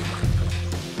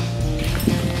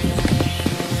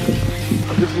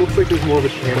 This looks like there's more of a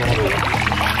channel on the left.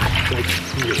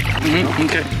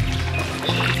 Okay.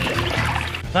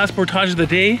 Last portage of the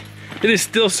day. It is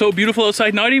still so beautiful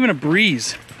outside, not even a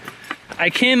breeze. I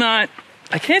can't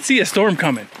see a storm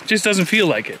coming. It just doesn't feel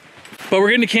like it. But we're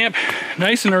getting to camp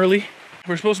nice and early.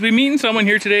 We're supposed to be meeting someone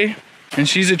here today, and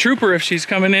she's a trooper if she's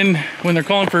coming in when they're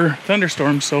calling for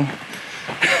thunderstorms, so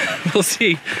we'll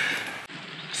see.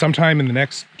 Sometime in the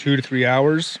next 2 to 3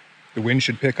 hours, the wind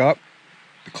should pick up,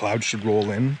 the clouds should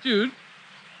roll in, Dude,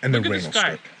 and the look at rain the will sky.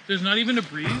 start. There's not even a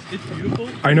breeze. It's beautiful.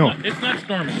 I know. It's not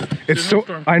stormy. It's There's so no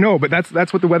storm. I know, but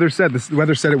that's what the weather said. The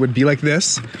weather said it would be like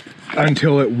this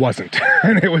until it wasn't,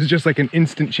 and it was just like an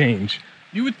instant change.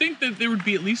 You would think that there would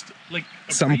be at least like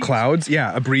a Some breeze. clouds,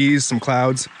 yeah, a breeze, some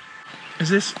clouds. Is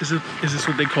this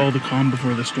what they call the calm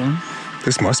before the storm?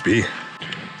 This must be.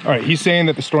 All right, he's saying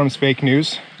that the storm's fake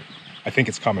news. I think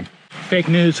it's coming. Fake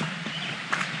news.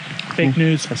 Fake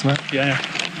news. That's not. Yeah.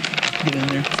 Get in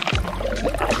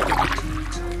there.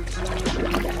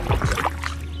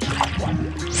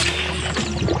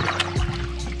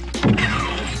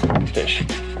 Fish.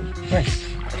 Nice.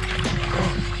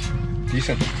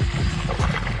 Decent.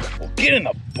 Get in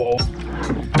the bowl.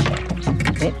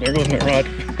 Oh, there goes my rod.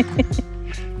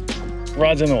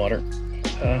 Rod's in the water.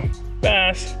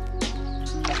 Bass.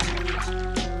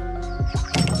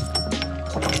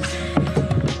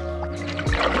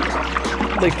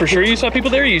 Like, for sure you saw people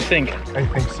there, you think? I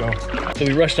think so. So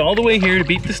we rushed all the way here to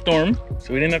beat the storm,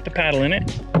 so we didn't have to paddle in it.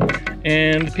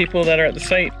 And the people that are at the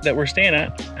site that we're staying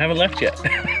at haven't left yet.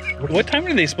 What time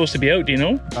are they supposed to be out, do you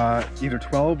know? Either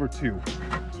 12 or 2.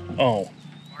 Oh.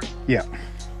 Yeah.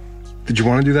 Did you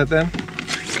want to do that then?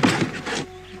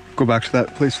 Go back to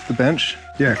that place with the bench?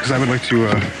 Yeah, because I would like to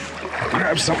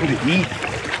grab something to eat.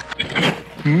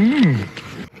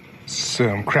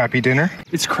 Some crappy dinner.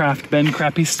 It's Kraft, Ben.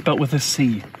 Crappy spelt with a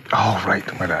C. Oh, right,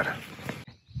 my bad.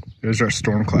 There's our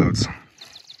storm clouds.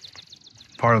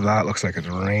 Part of that looks like it's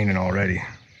raining already.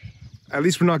 At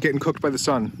least we're not getting cooked by the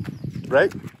sun,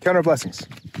 right? Count our blessings.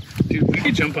 Dude, we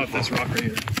could jump off this rock right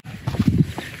here.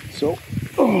 So,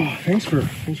 oh, thanks for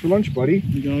lunch, buddy.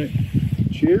 You got it.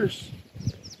 Cheers.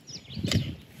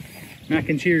 Mac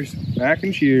and cheers. Mac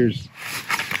and cheers.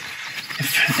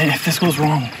 If this goes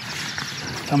wrong,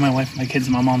 tell my wife, my kids,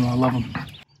 and my mom that I love them.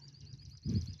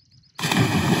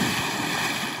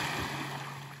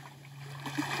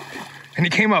 And he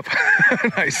came up.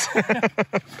 Nice.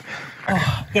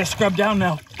 Oh, gotta scrub down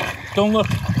now. Don't look.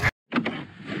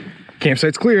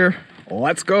 Campsite's clear.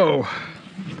 Let's go.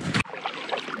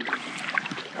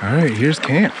 All right, here's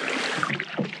camp.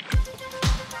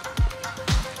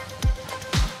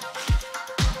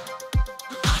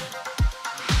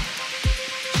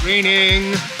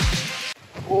 raining.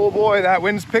 Oh boy, that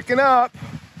wind's picking up.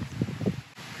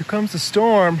 Here comes the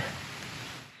storm.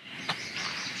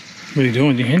 What are you doing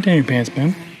with your hand down your pants,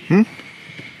 Ben? What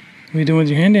are you doing with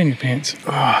your hand down your pants?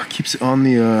 Keeps it on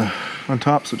the on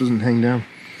top so it doesn't hang down.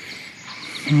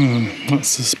 That's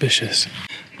suspicious.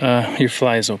 Your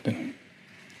fly is open.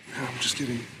 I'm just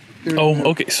kidding. Oh,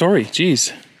 okay. Sorry.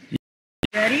 Jeez.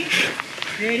 Ready?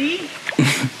 Ready?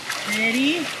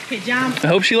 Ready? Okay, jump. I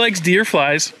hope she likes deer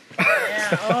flies.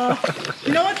 Yeah,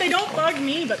 you know what? They don't bug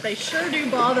me, but they sure do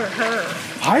bother her.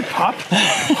 Hi, Pop.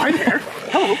 Hi there.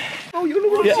 Hello. Oh, you don't know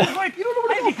what it looks like. You don't know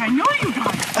what it I think I know you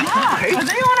guys. Yeah. Are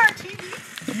they on our TV?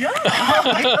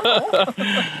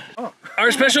 Yeah.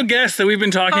 Our special guest that we've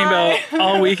been talking about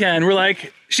all weekend, we're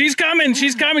like, she's coming,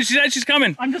 she's coming, she said she's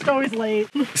coming. I'm just always late.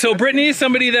 So Brittany is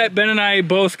somebody that Ben and I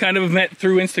both kind of met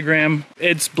through Instagram.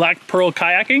 It's Black Pearl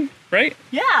Kayaking, right?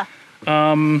 Yeah.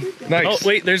 Nice. Oh,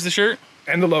 wait, there's the shirt.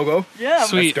 And the logo. Yeah.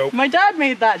 Sweet. Dope. My dad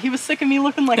made that. He was sick of me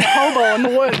looking like a hobo in the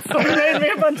woods, so he made me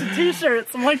a bunch of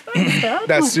t-shirts. I'm like, thanks, Dad.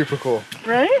 That's super cool.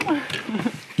 Right?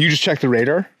 You just checked the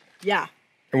radar? Yeah.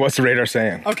 And what's the radar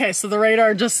saying? Okay, so the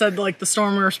radar just said like the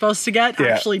storm we were supposed to get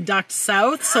actually ducked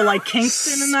south, so like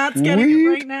Kingston and that's getting it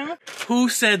right now. Who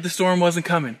said the storm wasn't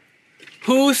coming?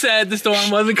 Who said the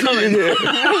storm wasn't coming?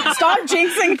 Stop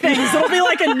jinxing things. It'll be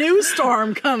like a new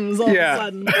storm comes all of a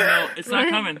sudden. No, it's not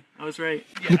coming. I was right.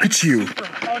 Look at you.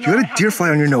 Oh, You got a deer fly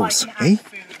on your nose, eh?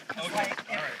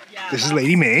 This is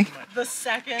Lady May. The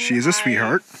second She is a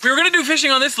sweetheart. We were gonna do fishing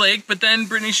on this lake, but then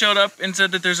Brittany showed up and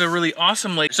said that there's a really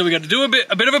awesome lake. So we got to do a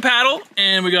bit of a paddle,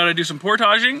 and we got to do some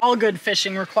portaging. All good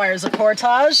fishing requires a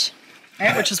portage,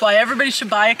 right? Which is why everybody should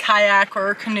buy a kayak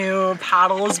or a canoe. A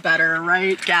paddle is better,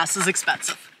 right? Gas is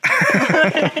expensive.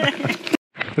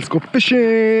 Let's go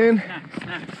fishing.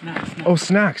 Snacks. Oh,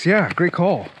 snacks. Yeah, great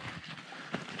call.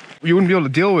 You wouldn't be able to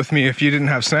deal with me if you didn't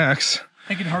have snacks.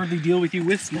 I can hardly deal with you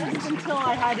with snacks. Until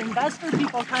I had investor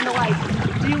people kind of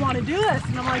like, do you want to do this?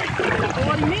 And I'm like, well,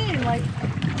 what do you mean? Like,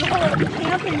 the whole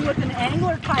camping with an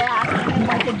angler kayak and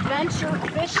like adventure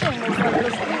fishing is like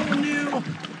this whole new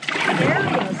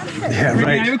area. Yeah,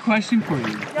 Brittany, I have a question for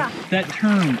you. Yeah. That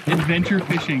term, adventure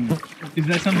fishing, is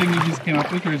that something you just came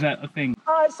up with, or is that a thing?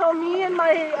 So me and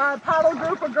my paddle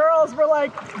group of girls were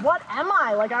like, what am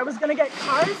I? Like I was gonna get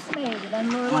cars made, and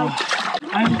we're like,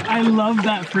 I love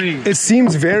that phrase. It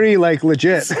seems very like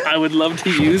legit. I would love to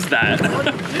use that.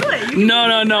 do it. You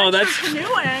No, that's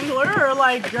canoe angler or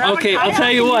like grab okay. a I'll kayak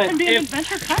tell you and what. can be an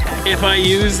adventure kayak. If I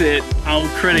use it, I'll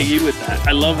credit you with that.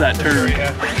 I love that term.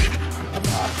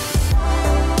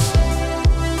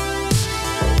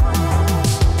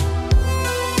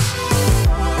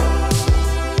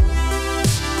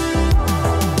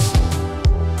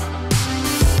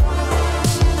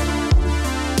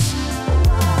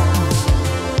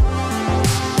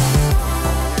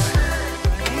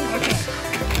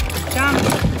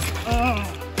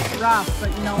 Rough, but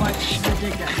you know what? I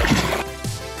dig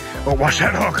that. Oh, watch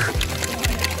that hook.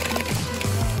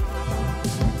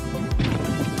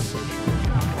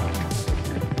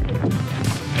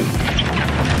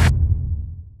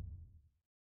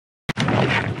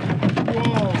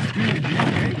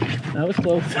 That was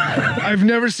close. I've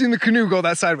never seen the canoe go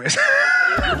that sideways.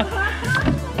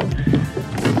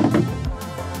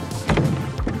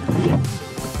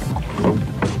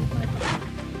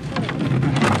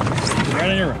 Right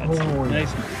on your rods. Oh,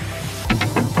 nice.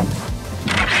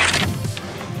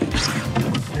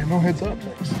 Yeah, no heads up.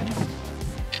 Thanks.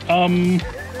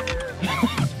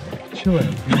 Chill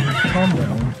out. Calm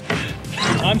down.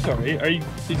 I'm sorry.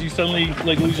 Did you suddenly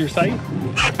like lose your sight?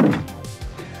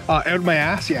 Out my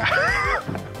ass, yeah.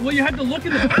 Well, you had to look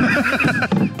at it.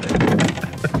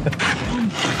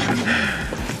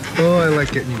 Oh, I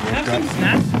like getting you worked Have up. some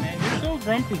snacks, man. You're so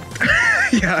grumpy.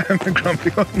 Yeah, I'm the grumpy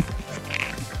one.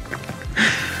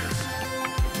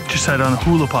 Just had on a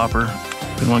hula popper.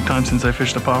 Been a long time since I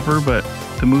fished a popper, but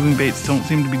the moving baits don't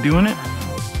seem to be doing it.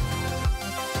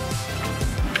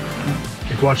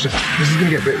 Like, watch this. This is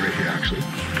gonna get bit right here, actually.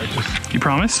 You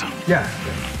promised? Yeah.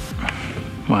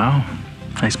 Wow.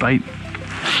 Nice bite.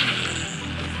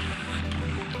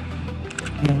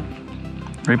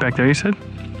 Right back there, you said?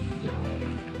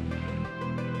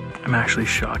 I'm actually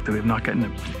shocked that we've not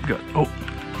gotten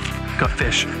got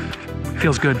fish.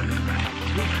 Feels good.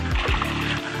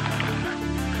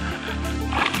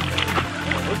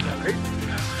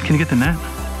 Can you get the net?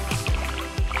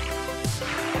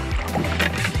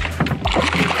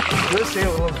 Let's say a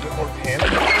little bit more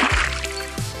panic.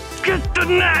 Get the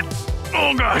net!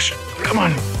 Oh gosh, come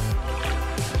on.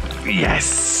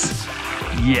 Yes.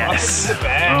 Yes.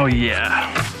 Oh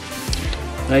yeah.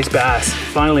 Nice bass.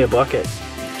 Finally a bucket.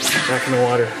 Back in the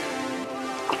water.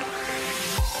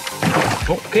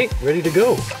 Okay, ready to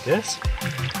go. Yes.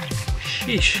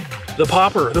 Sheesh. The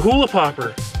popper, the hula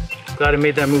popper. Glad I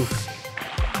made that move.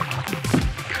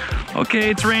 Okay,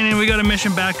 it's raining. We got a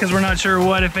mission back because we're not sure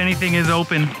what, if anything, is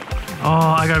open.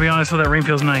 Oh, I gotta be honest, so that rain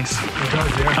feels nice. It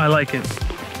does, yeah. I like it.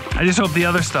 I just hope the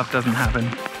other stuff doesn't happen.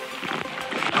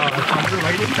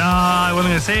 I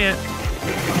wasn't gonna say it.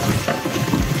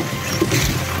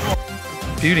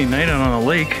 Beauty night out on a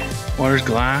lake. Water's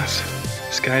glass.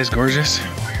 Sky is gorgeous.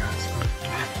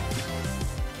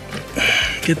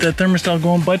 Get that thermostat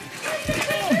going, bud.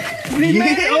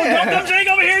 Yeah. Oh, don't come drink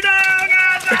over here, dog!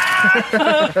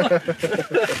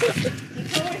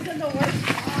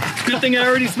 Good thing I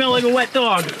already smell like a wet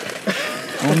dog.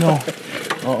 Oh no.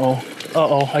 Uh-oh.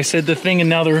 Uh-oh. I said the thing and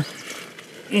now they're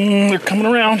coming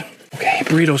around. Okay,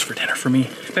 burritos for dinner for me.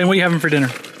 Ben, what are you having for dinner?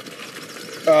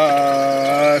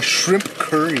 Shrimp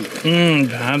curry.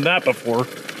 Had that before.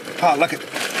 Ah, look it.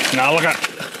 Now look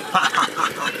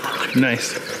at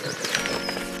nice.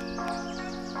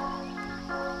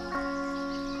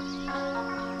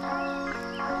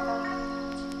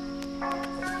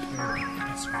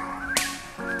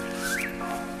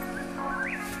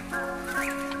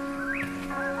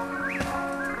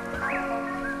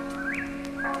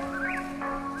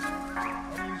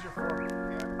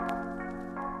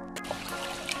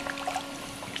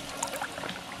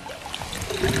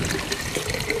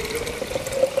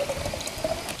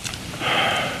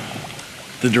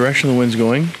 The direction the wind's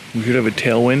going, we could have a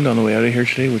tailwind on the way out of here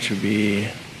today, which would be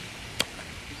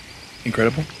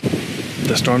incredible.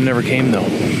 The storm never came though.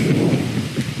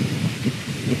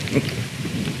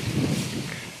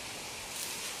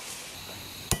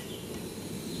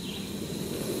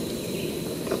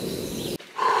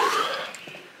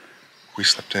 We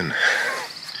slept in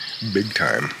big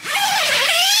time.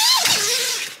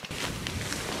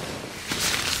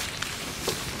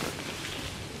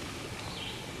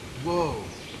 Whoa.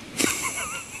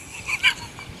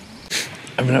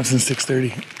 I've been up since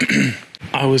 6:30.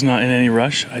 I was not in any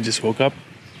rush. I just woke up.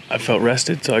 I felt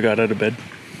rested, so I got out of bed.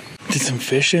 Did some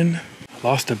fishing.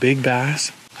 Lost a big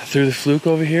bass. I threw the fluke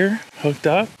over here, hooked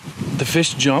up. The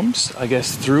fish jumps, I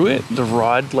guess, through it. The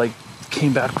rod like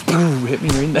came back, hit me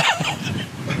right in the head.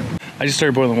 I just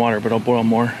started boiling water, but I'll boil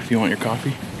more if you want your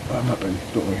coffee. I'm not ready,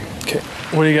 don't worry. Okay,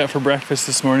 what do you got for breakfast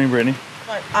this morning, Brittany?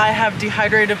 I have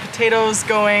dehydrated potatoes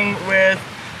going with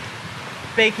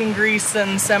bacon grease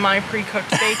and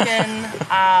semi-pre-cooked bacon.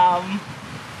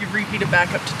 You reheat it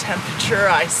back up to temperature,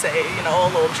 I say, you know, a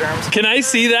little germs. Can I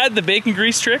see that, the bacon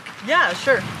grease trick? Yeah,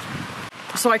 sure.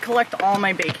 So I collect all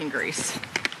my bacon grease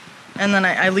and then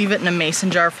I leave it in a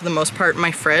mason jar for the most part in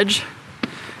my fridge.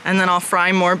 And then I'll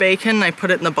fry more bacon, I put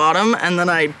it in the bottom, and then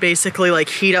I basically like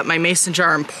heat up my mason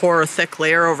jar and pour a thick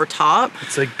layer over top.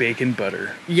 It's like bacon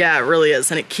butter. Yeah, it really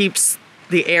is. And it keeps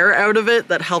the air out of it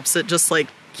that helps it just like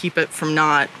keep it from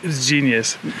not... It's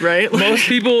genius. Right? Most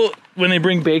people, when they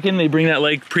bring bacon, they bring that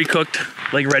like pre-cooked,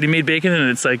 like ready-made bacon,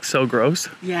 and it's like so gross.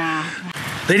 Yeah.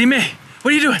 Lady May,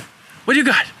 what are you doing? What do you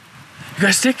got? You got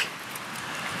a stick?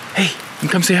 Hey, you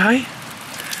come say hi?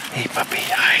 Hey, puppy,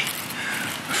 hi.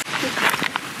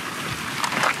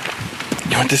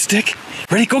 You want the stick?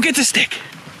 Ready? Go get the stick.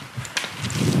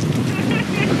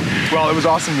 Well, it was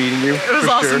awesome meeting you. It was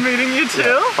awesome meeting you too.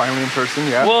 Yeah, finally in person,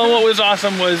 yeah. Well, what was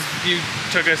awesome was you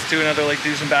took us to another lake to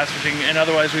do some bass fishing, and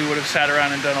otherwise we would have sat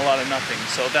around and done a lot of nothing.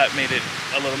 So that made it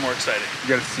a little more exciting. You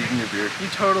got a seed in your beard. You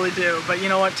totally do. But you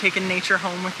know what? Taking nature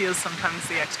home with you is sometimes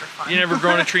the extra fun. You never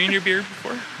grown a tree in your beard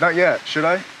before? Not yet, should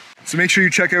I? So make sure you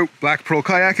check out Black Pearl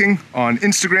Kayaking on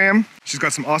Instagram. She's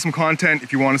got some awesome content.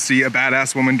 If you want to see a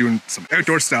badass woman doing some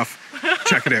outdoor stuff,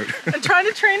 check it out. And trying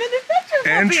to train an adventure puppy.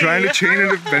 And trying to train an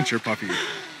adventure puppy.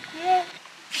 Yeah.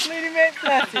 Lady May,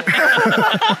 bless you.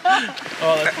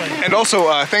 Oh, that's funny. And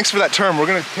also, thanks for that term. We're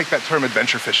going to take that term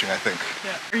adventure fishing, I think.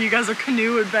 Yeah. Or you guys are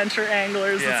canoe adventure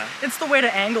anglers. Yeah. It's the way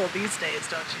to angle these days,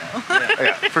 don't you know?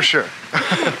 Yeah, for sure.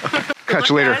 Catch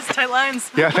you later. Guys, tight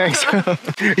lines. Yeah, thanks.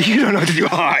 You don't know what to do.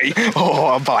 Hi.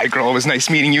 Oh, bye, girl. It was nice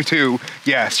meeting you, too.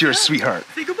 Yes, you're a sweetheart.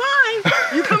 Say goodbye.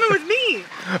 You coming with me?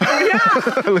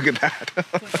 Yeah. Look at that.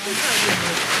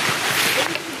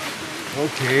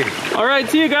 Okay. All right,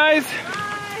 see you guys.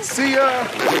 See ya.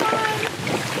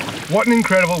 What an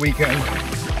incredible weekend.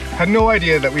 Had no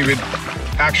idea that we would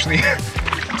actually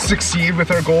succeed with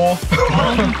our goal.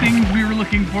 All the things we were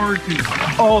looking forward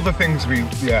to. All the things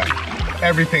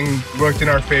everything worked in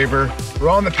our favor. We're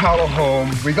on the paddle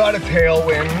home. We got a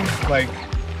tailwind. Like,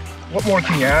 what more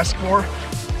can you ask for?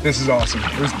 This is awesome.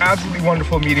 It was absolutely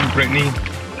wonderful meeting Brittany.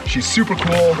 She's super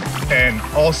cool and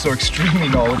also extremely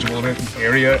knowledgeable in the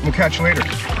area. We'll catch you later.